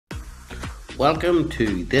Welcome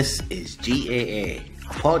to This is GAA, a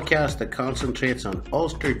podcast that concentrates on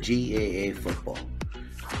Ulster GAA football,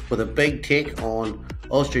 with a big take on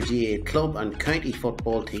Ulster GAA club and county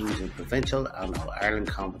football teams in Provincial and All Ireland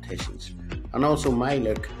competitions, and also my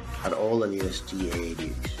look at all the latest GAA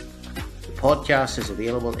news. The podcast is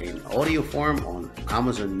available in audio form on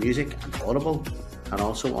Amazon Music and Audible, and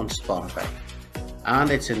also on Spotify,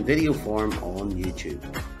 and it's in video form on YouTube.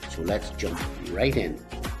 So let's jump right in.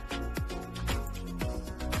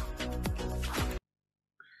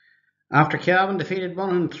 After Cavan defeated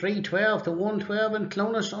Monaghan 3-12 to 1-12 in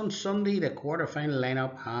Clonus on Sunday, the quarter-final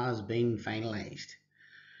lineup has been finalised.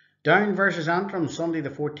 Down versus Antrim Sunday the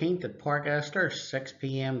 14th at Park Esther, 6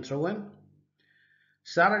 p.m. throw-in.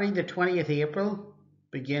 Saturday the 20th April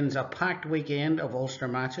begins a packed weekend of Ulster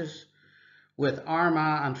matches, with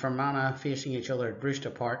Armagh and Fermanagh facing each other at Brewster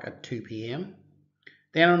Park at 2 p.m.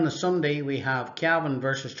 Then on the Sunday we have Cavan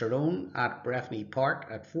versus Tyrone at Breffni Park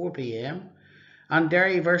at 4 p.m. and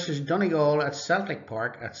Gerry versus Donegal at Celtic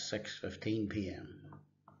Park at 6:15 p.m.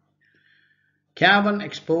 Cavan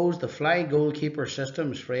exposed the fly goalkeeper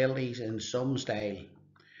system's frailties in some style.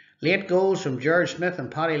 Late goals from George Smith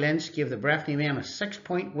and Paddy Lynch gave the Breffni men a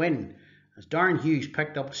 6-point win, as Darren Hughes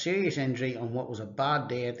picked up a serious injury on what was a bad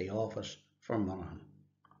day at the office for Monaghan.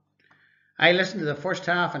 I listened to the first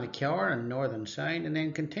half in the car on Northern Sound and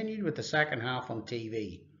then continued with the second half on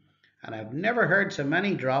TV, and I've never heard so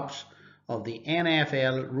many drops of the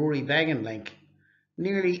NFL Rory Beggan link.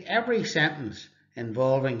 Nearly every sentence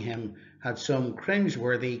involving him had some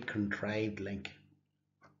cringeworthy contrived link.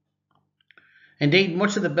 Indeed,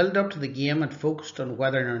 much of the build-up to the game had focused on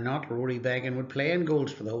whether or not Rory Beggan would play in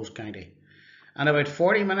goals for the host county, and about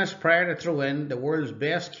 40 minutes prior to throw-in, the world's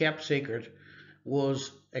best kept secret was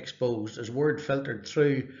exposed as word filtered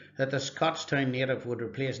through that the Scottstown native would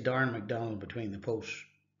replace Darren MacDonald between the posts.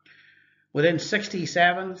 Within 60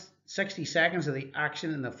 seconds of the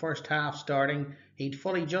action in the first half starting, he'd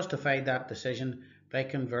fully justified that decision by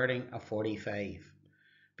converting a 45,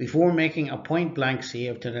 before making a point-blank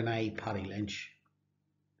save to deny Paddy Lynch.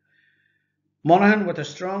 Monaghan, with a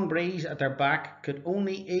strong breeze at their back, could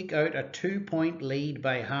only eke out a 2-point lead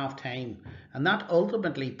by half-time, and that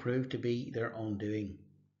ultimately proved to be their undoing,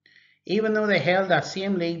 even though they held that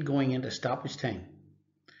same lead going into stoppage time.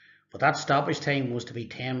 But that stoppage time was to be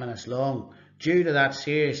 10 minutes long due to that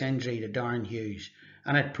serious injury to Darren Hughes,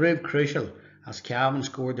 and it proved crucial as Cavan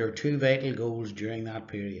scored their two vital goals during that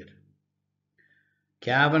period.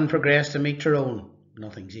 Cavan progressed to meet Tyrone.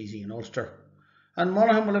 Nothing's easy in Ulster, and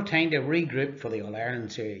Monaghan will have time to regroup for the All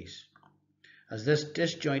Ireland series, as this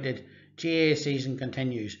disjointed GAA season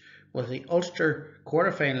continues, with the Ulster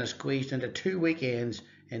quarter-finals squeezed into 2 weekends,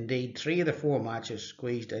 indeed 3 of the 4 matches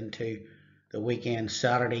squeezed into the weekend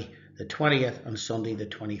Saturday the 20th and Sunday the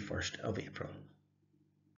 21st of April.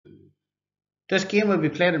 This game will be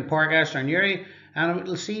played in Park Esther and Gerry, and it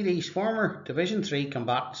will see these former Division 3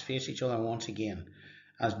 combatants face each other once again,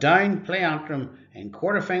 as Down play Antrim in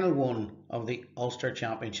quarter-final 1 of the Ulster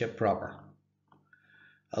Championship proper.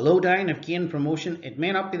 Although Down have gained promotion, it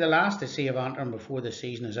may not be the last to see of Antrim before the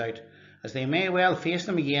season is out, as they may well face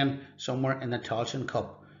them again somewhere in the Tailteann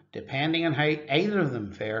Cup, depending on how either of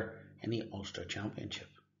them fare in the Ulster Championship.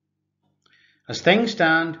 As things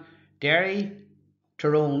stand, Gerry,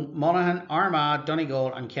 Tyrone, Monaghan, Armagh,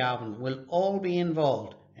 Donegal and Cavan will all be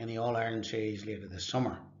involved in the All-Ireland series later this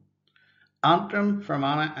summer. Antrim,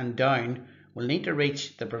 Fermanagh and Down will need to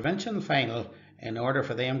reach the provincial final in order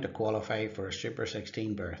for them to qualify for a Super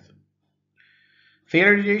 16 berth.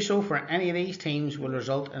 Failure to do so for any of these teams will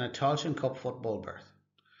result in a Tailteann Cup football berth,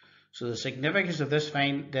 so the significance of this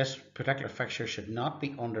particular fixture should not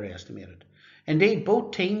be underestimated. Indeed,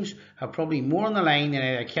 both teams have probably more on the line than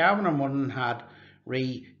either Cavan or Monaghan had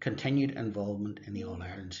continued involvement in the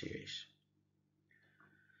All-Ireland series.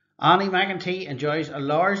 Andy McEntee enjoys a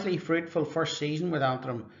largely fruitful first season with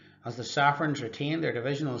Antrim, as the Saffrons retained their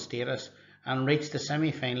divisional status and reached the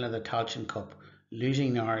semi-final of the Tailteann Cup,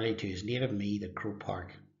 losing narrowly to his native Meath at Croke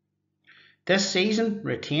Park. This season,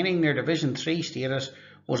 retaining their Division 3 status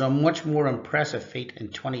was a much more impressive feat in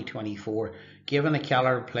 2024, given the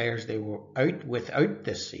calibre of players they were out without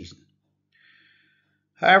this season.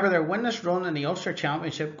 However, their winless run in the Ulster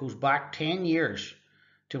Championship goes back 10 years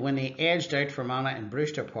to when they edged out Fermanagh in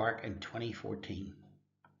Brewster Park in 2014.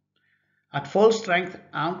 At full strength,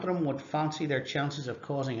 Antrim would fancy their chances of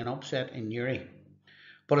causing an upset in Gerry,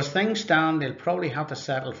 but as things stand, they'll probably have to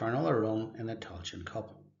settle for another run in the Tailteann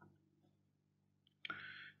Cup.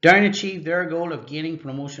 Down achieved their goal of gaining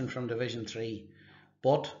promotion from Division 3,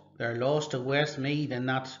 but their loss to Westmeath in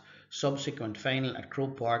that subsequent final at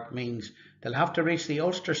Croke Park means they'll have to reach the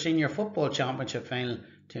Ulster Senior Football Championship final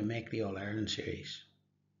to make the All Ireland series.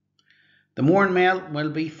 The Mourne Mail will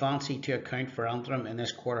be fancy to account for Antrim in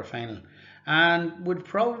this quarter final and would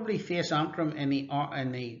probably face Antrim in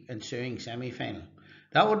the ensuing semi-final.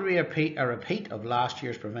 That would be a repeat of last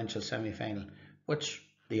year's provincial semi-final, which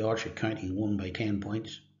the Ulster County won by 10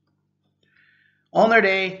 points. On their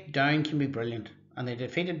day, Down can be brilliant, and they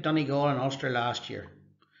defeated Donegal and Ulster last year,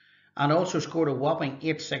 and also scored a whopping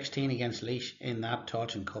 8-16 against Laois in that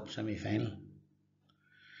Tailteann Cup semi-final.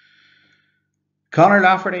 Conor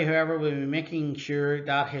Lafferty, however, will be making sure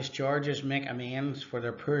that his charges make amends for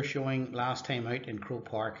their poor showing last time out in Croke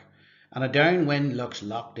Park, and a Down win looks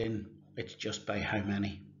locked in. It's just by how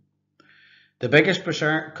many. The biggest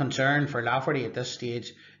concern for Lafferty at this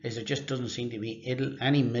stage is there just doesn't seem to be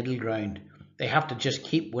any middle ground. They have to just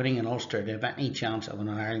keep winning in Ulster to have any chance of an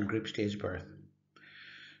Ireland group stage berth.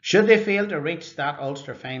 Should they fail to reach that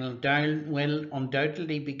Ulster final, Down will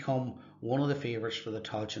undoubtedly become one of the favourites for the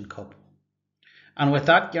Tailteann Cup. And with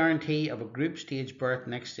that guarantee of a group stage berth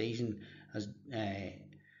next season,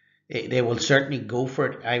 they will certainly go for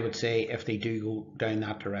it, I would say, if they do go down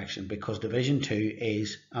that direction, because Division 2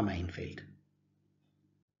 is a minefield.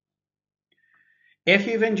 If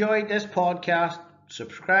you've enjoyed this podcast,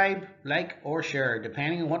 subscribe, like or share,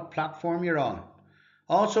 depending on what platform you're on.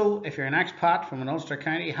 Also, if you're an expat from an Ulster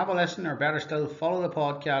county, have a listen, or better still, follow the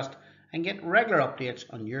podcast and get regular updates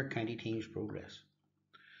on your county team's progress.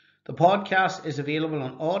 The podcast is available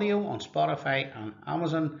on audio on Spotify and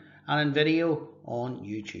Amazon, and in video on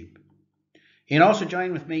YouTube. You can also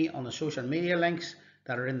join with me on the social media links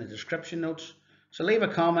that are in the description notes, so leave a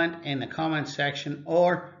comment in the comments section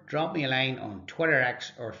or drop me a line on Twitter,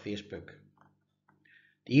 X or Facebook.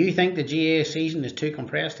 Do you think the GAA season is too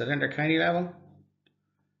compressed at inter-county level?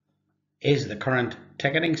 Is the current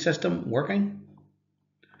ticketing system working?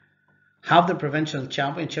 Have the Provincial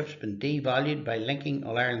Championships been devalued by linking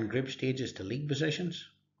All Ireland group stages to league positions?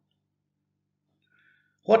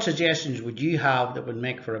 What suggestions would you have that would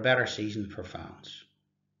make for a better season for fans?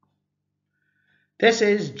 This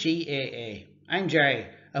is GAA. I'm Gerry.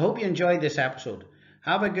 I hope you enjoyed this episode.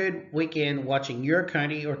 Have a good weekend watching your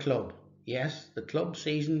county or club. Yes, the club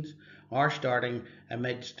seasons are starting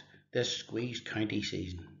amidst this squeezed county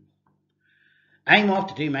season. I'm off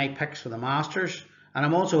to do my picks for the Masters, and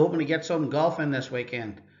I'm also hoping to get some golf in this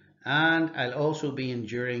weekend. And I'll also be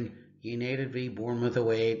enduring United v Bournemouth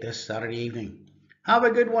away this Saturday evening. Have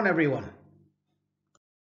a good one, everyone.